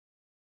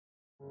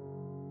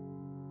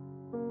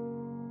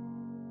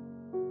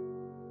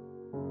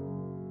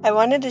I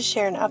wanted to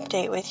share an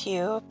update with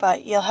you,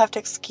 but you'll have to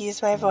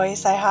excuse my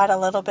voice. I had a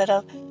little bit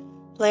of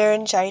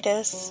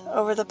laryngitis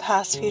over the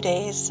past few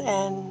days,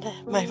 and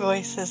my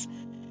voice has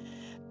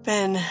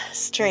been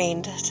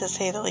strained, to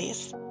say the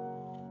least.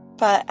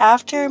 But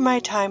after my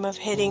time of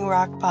hitting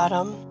rock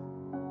bottom,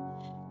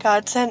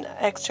 God sent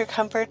extra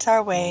comforts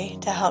our way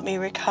to help me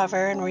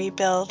recover and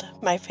rebuild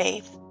my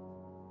faith.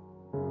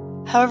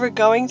 However,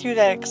 going through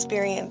that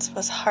experience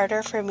was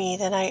harder for me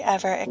than I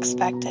ever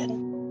expected.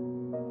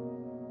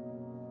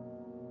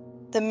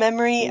 The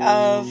memory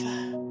of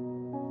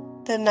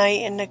the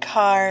night in the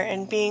car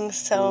and being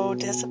so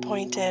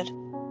disappointed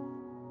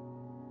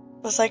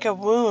was like a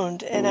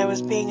wound, and I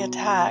was being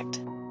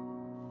attacked.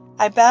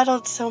 I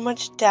battled so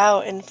much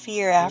doubt and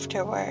fear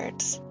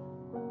afterwards,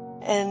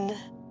 and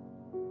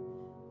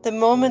the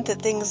moment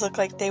that things looked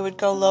like they would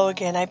go low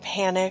again, I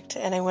panicked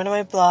and I went on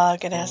my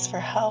blog and asked for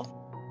help.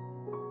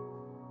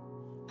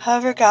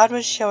 However, God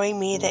was showing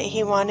me that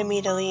He wanted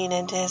me to lean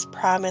into His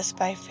promise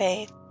by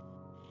faith,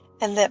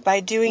 and that by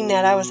doing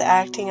that I was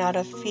acting out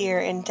of fear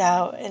and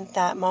doubt in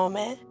that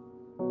moment.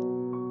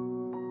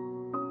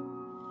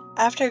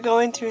 After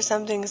going through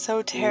something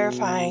so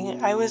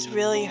terrifying, I was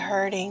really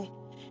hurting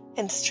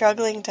and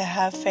struggling to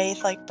have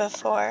faith like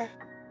before.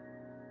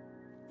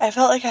 I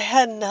felt like I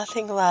had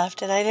nothing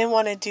left and I didn't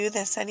want to do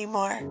this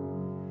anymore.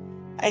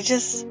 I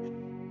just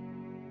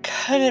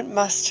couldn't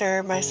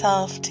muster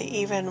myself to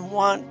even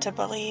want to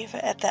believe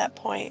at that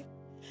point.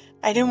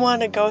 I didn't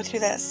want to go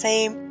through that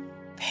same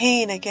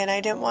pain again.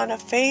 I didn't want to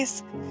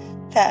face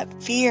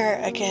that fear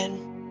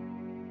again.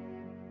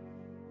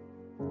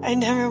 I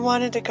never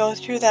wanted to go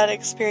through that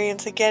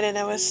experience again, and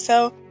I was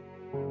so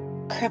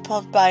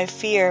crippled by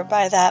fear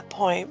by that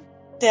point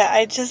that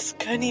I just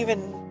couldn't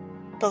even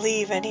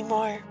believe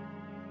anymore.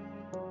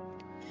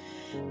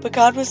 But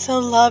God was so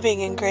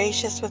loving and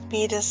gracious with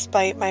me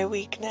despite my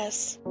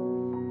weakness,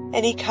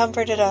 and He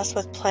comforted us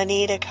with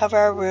plenty to cover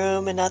our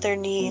room and other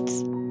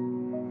needs,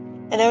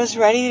 and I was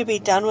ready to be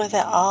done with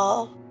it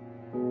all.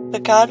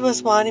 But God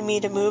was wanting me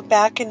to move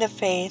back into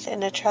faith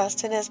and to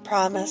trust in His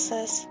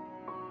promises.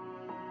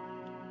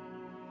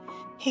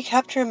 He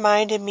kept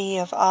reminding me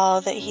of all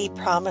that He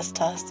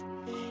promised us,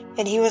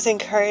 and He was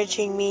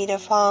encouraging me to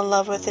fall in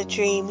love with the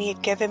dream He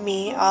had given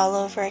me all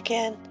over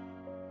again.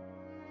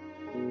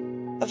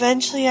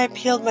 Eventually I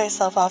peeled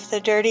myself off the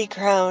dirty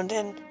ground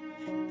and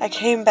I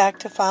came back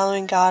to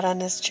following God on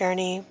this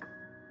journey.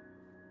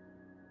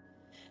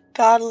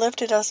 God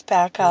lifted us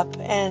back up,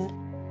 and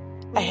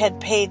I had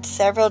paid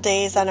several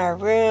days on our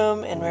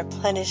room and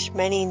replenished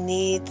many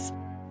needs,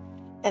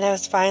 and I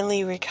was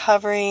finally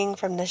recovering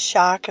from the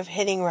shock of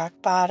hitting rock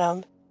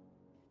bottom.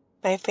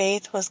 My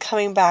faith was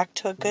coming back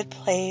to a good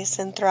place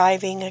and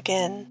thriving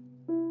again.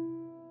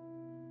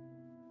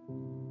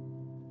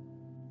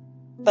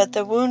 But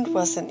the wound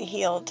wasn't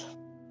healed,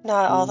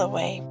 not all the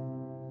way.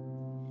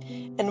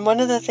 And one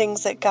of the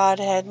things that God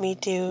had me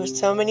do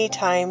so many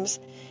times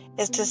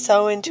is to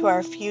sow into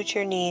our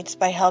future needs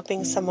by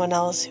helping someone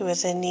else who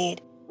is in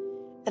need.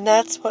 And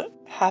that's what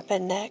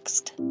happened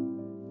next.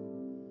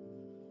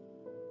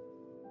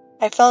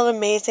 I felt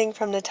amazing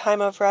from the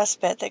time of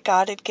respite that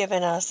God had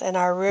given us, and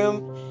our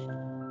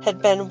room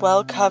had been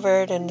well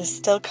covered and is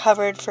still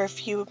covered for a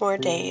few more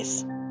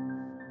days.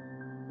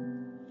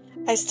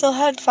 I still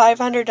had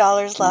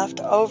 $500 left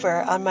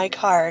over on my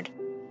card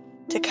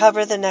to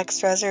cover the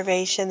next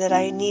reservation that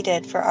I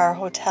needed for our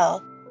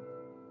hotel,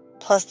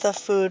 plus the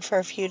food for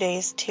a few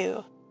days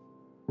too.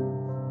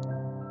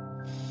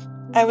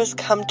 I was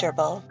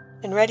comfortable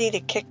and ready to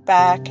kick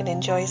back and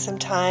enjoy some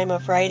time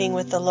of writing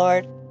with the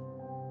Lord.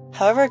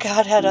 However,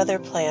 God had other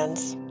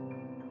plans.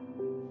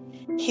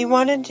 He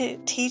wanted to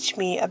teach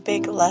me a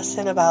big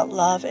lesson about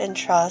love and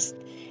trust,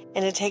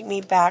 and to take me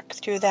back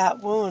through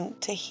that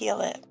wound to heal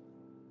it.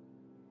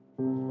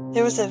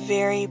 There was a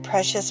very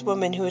precious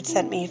woman who had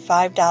sent me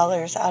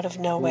 $5 out of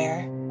nowhere,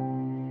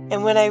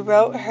 and when I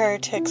wrote her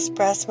to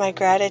express my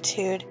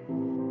gratitude,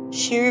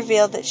 she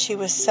revealed that she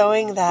was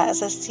sowing that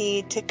as a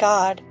seed to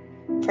God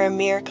for a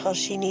miracle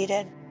she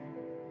needed.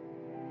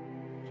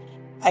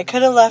 I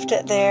could have left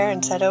it there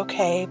and said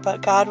okay,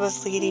 but God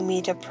was leading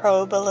me to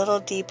probe a little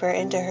deeper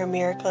into her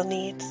miracle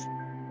needs.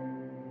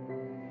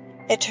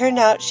 It turned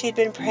out she'd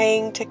been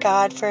praying to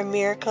God for a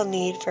miracle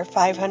need for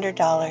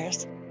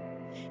 $500.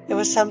 It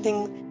was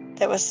something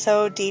that was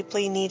so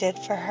deeply needed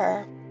for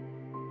her.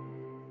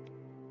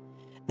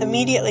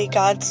 Immediately,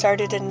 God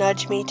started to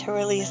nudge me to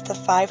release the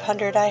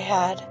 $500 I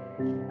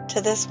had to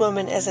this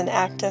woman as an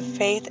act of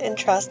faith and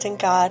trust in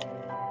God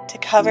to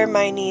cover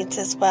my needs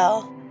as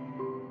well.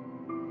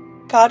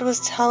 God was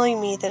telling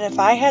me that if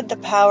I had the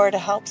power to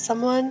help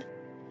someone,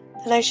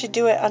 then I should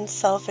do it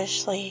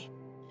unselfishly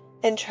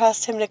and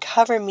trust Him to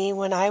cover me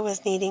when I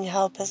was needing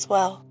help as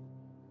well.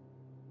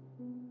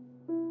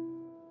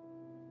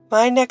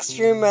 My next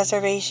room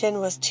reservation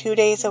was 2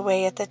 days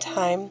away at the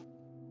time,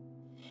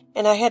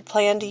 and I had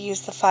planned to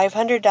use the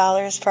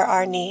 $500 for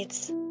our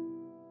needs.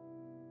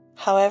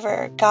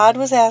 However, God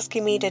was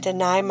asking me to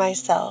deny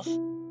myself,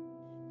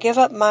 give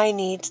up my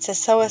needs to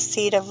sow a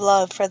seed of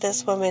love for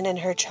this woman and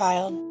her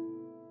child.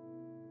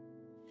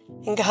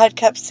 And God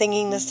kept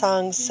singing the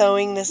song,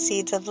 sowing the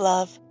seeds of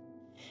love.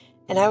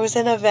 And I was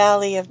in a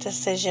valley of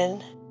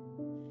decision.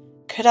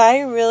 Could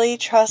I really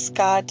trust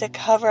God to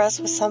cover us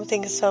with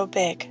something so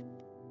big?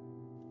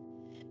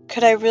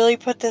 Could I really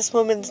put this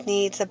woman's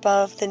needs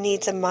above the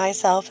needs of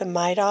myself and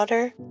my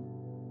daughter?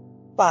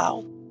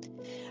 Wow.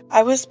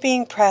 I was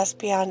being pressed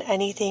beyond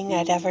anything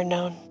I'd ever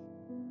known.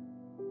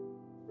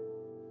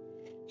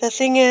 The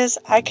thing is,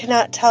 I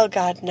cannot tell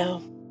God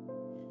no.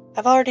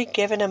 I've already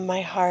given him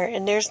my heart,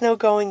 and there's no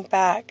going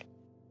back.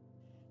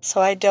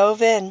 So I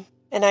dove in,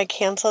 and I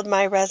canceled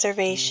my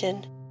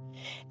reservation,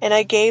 and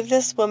I gave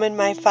this woman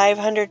my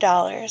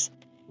 $500,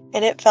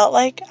 and it felt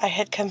like I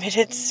had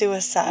committed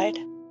suicide.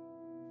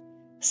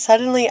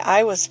 Suddenly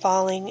I was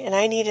falling, and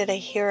I needed a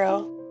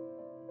hero.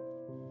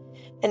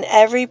 And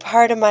every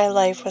part of my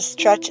life was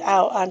stretched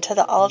out onto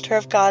the altar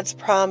of God's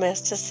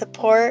promise to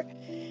support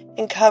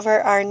and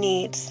cover our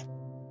needs.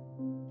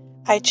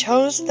 I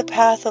chose the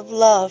path of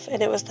love,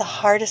 and it was the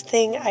hardest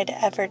thing I'd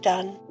ever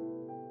done.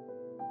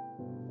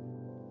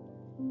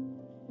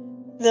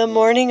 The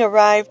morning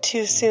arrived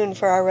too soon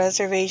for our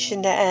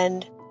reservation to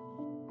end,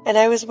 and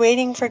I was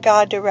waiting for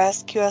God to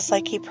rescue us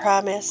like He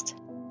promised.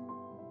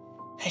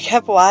 I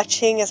kept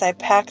watching as I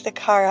packed the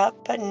car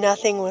up, but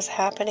nothing was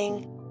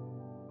happening.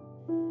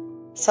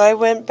 So I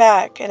went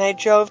back and I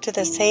drove to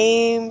the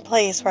same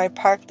place where I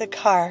parked the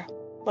car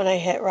when I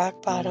hit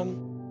rock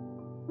bottom.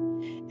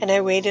 And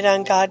I waited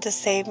on God to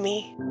save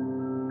me.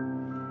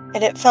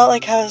 And it felt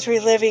like I was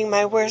reliving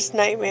my worst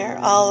nightmare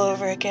all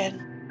over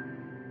again.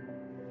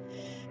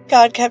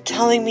 God kept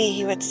telling me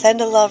He would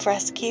send a love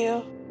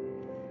rescue,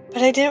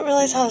 but I didn't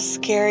realize how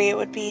scary it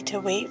would be to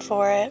wait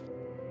for it.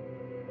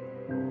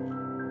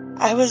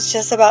 I was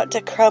just about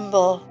to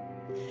crumble,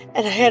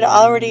 and I had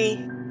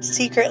already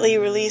secretly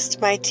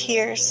released my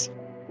tears.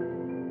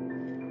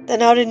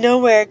 Then out of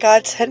nowhere,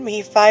 God sent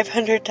me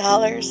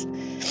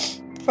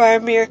 $500 for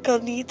our miracle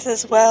needs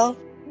as well.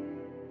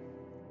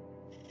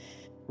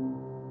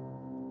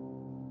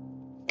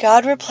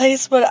 God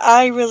replaced what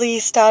I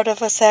released out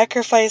of a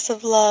sacrifice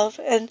of love,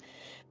 and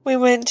we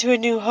went to a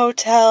new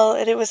hotel,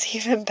 and it was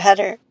even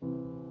better.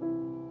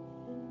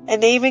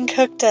 And they even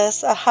cooked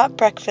us a hot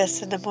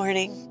breakfast in the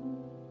morning.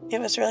 It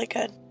was really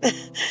good.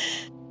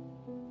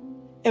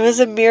 It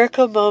was a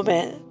miracle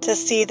moment to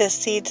see the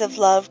seeds of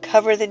love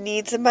cover the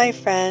needs of my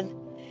friend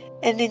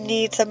and the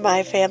needs of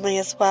my family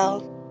as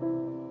well.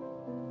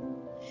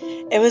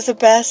 It was the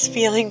best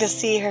feeling to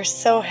see her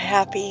so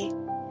happy,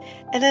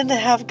 and then to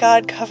have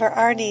God cover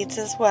our needs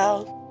as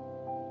well.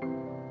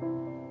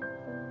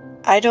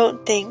 I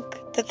don't think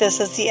that this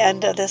is the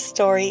end of this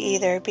story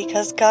either,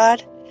 because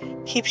God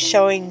keeps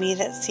showing me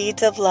that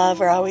seeds of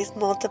love are always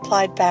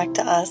multiplied back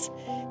to us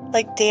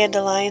like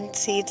dandelion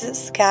seeds that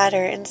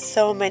scatter in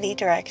so many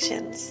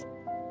directions.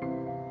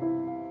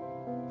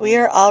 We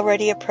are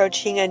already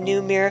approaching a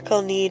new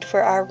miracle need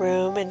for our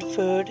room and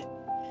food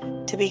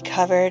to be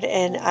covered,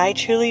 and I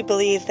truly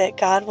believe that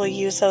God will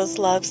use those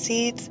love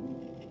seeds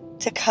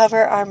to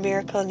cover our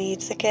miracle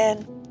needs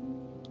again.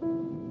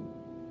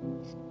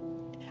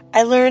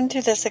 I learned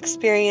through this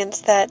experience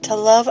that to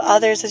love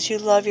others as you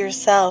love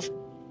yourself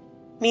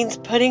means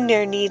putting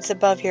their needs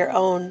above your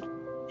own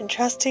and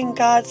trusting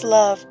God's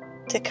love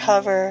to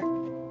cover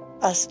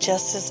us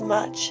just as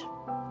much.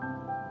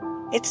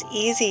 It's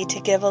easy to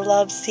give a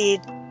love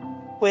seed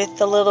with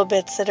the little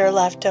bits that are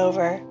left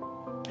over,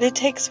 but it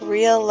takes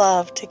real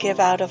love to give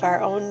out of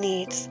our own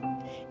needs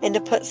and to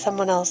put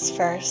someone else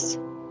first.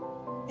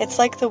 It's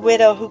like the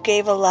widow who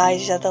gave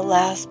Elijah the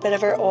last bit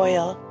of her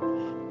oil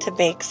to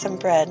bake some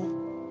bread.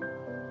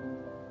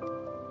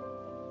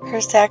 Her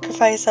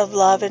sacrifice of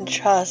love and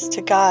trust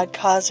to God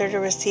caused her to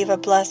receive a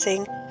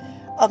blessing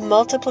of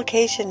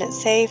multiplication that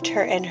saved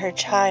her and her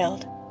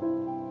child.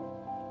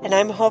 And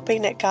I'm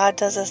hoping that God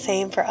does the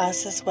same for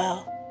us as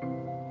well.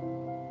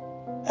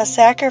 A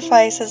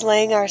sacrifice is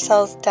laying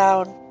ourselves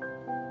down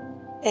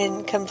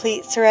in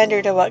complete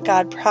surrender to what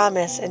God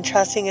promised and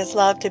trusting His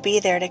love to be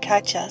there to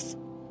catch us.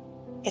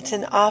 It's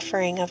an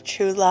offering of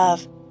true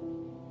love,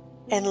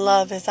 and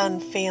love is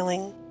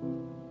unfailing.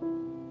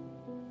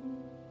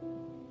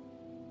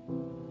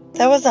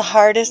 That was the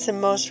hardest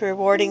and most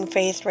rewarding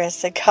faith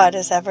risk that God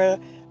has ever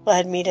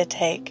led me to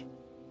take.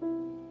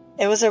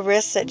 It was a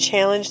risk that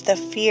challenged the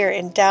fear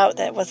and doubt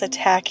that was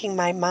attacking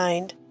my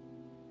mind.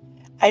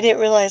 I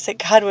didn't realize that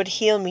God would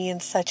heal me in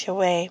such a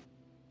way.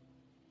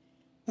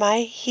 My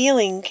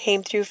healing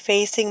came through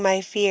facing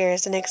my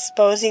fears and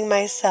exposing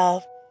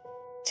myself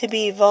to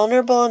be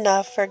vulnerable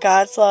enough for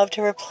God's love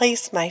to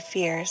replace my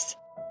fears.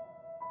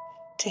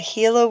 To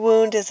heal a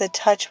wound is a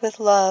touch with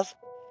love,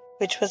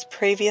 which was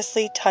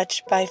previously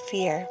touched by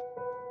fear.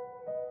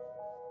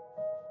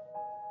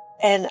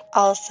 And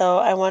also,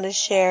 I want to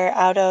share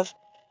out of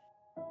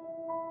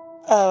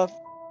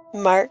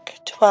Mark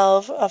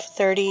 12 of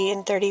 30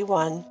 and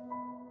 31,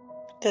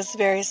 this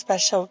very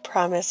special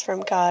promise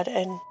from God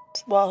and,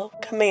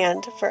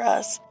 command for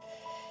us.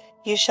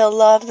 You shall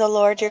love the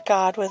Lord your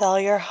God with all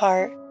your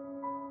heart,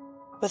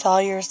 with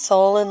all your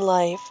soul and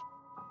life,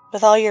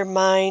 with all your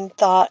mind,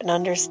 thought, and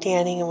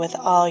understanding, and with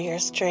all your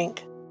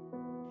strength.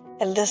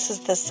 And this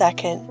is the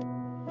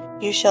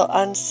second. You shall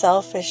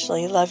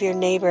unselfishly love your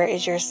neighbor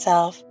as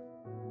yourself.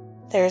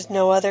 There is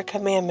no other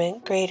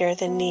commandment greater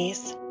than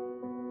these.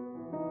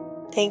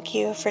 Thank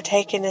you for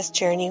taking this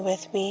journey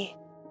with me.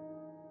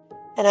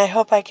 And I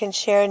hope I can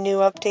share a new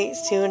update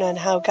soon on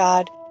how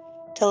God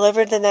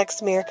delivered the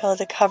next miracle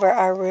to cover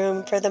our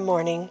room for the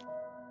morning.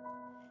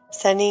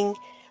 Sending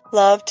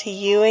love to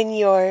you and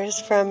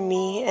yours from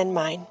me and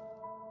mine.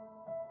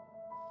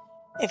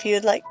 If you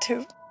would like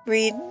to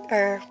read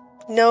or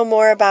know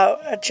more about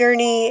a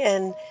journey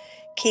and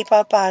keep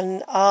up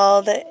on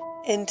all the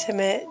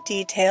intimate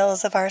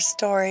details of our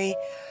story,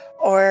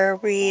 or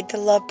read the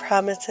love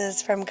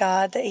promises from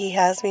God that He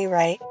has me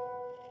write,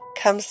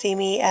 come see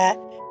me at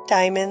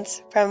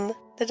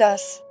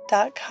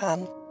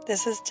diamondsfromthedust.com.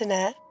 This is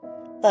Danette.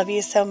 Love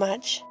you so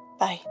much.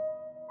 Bye.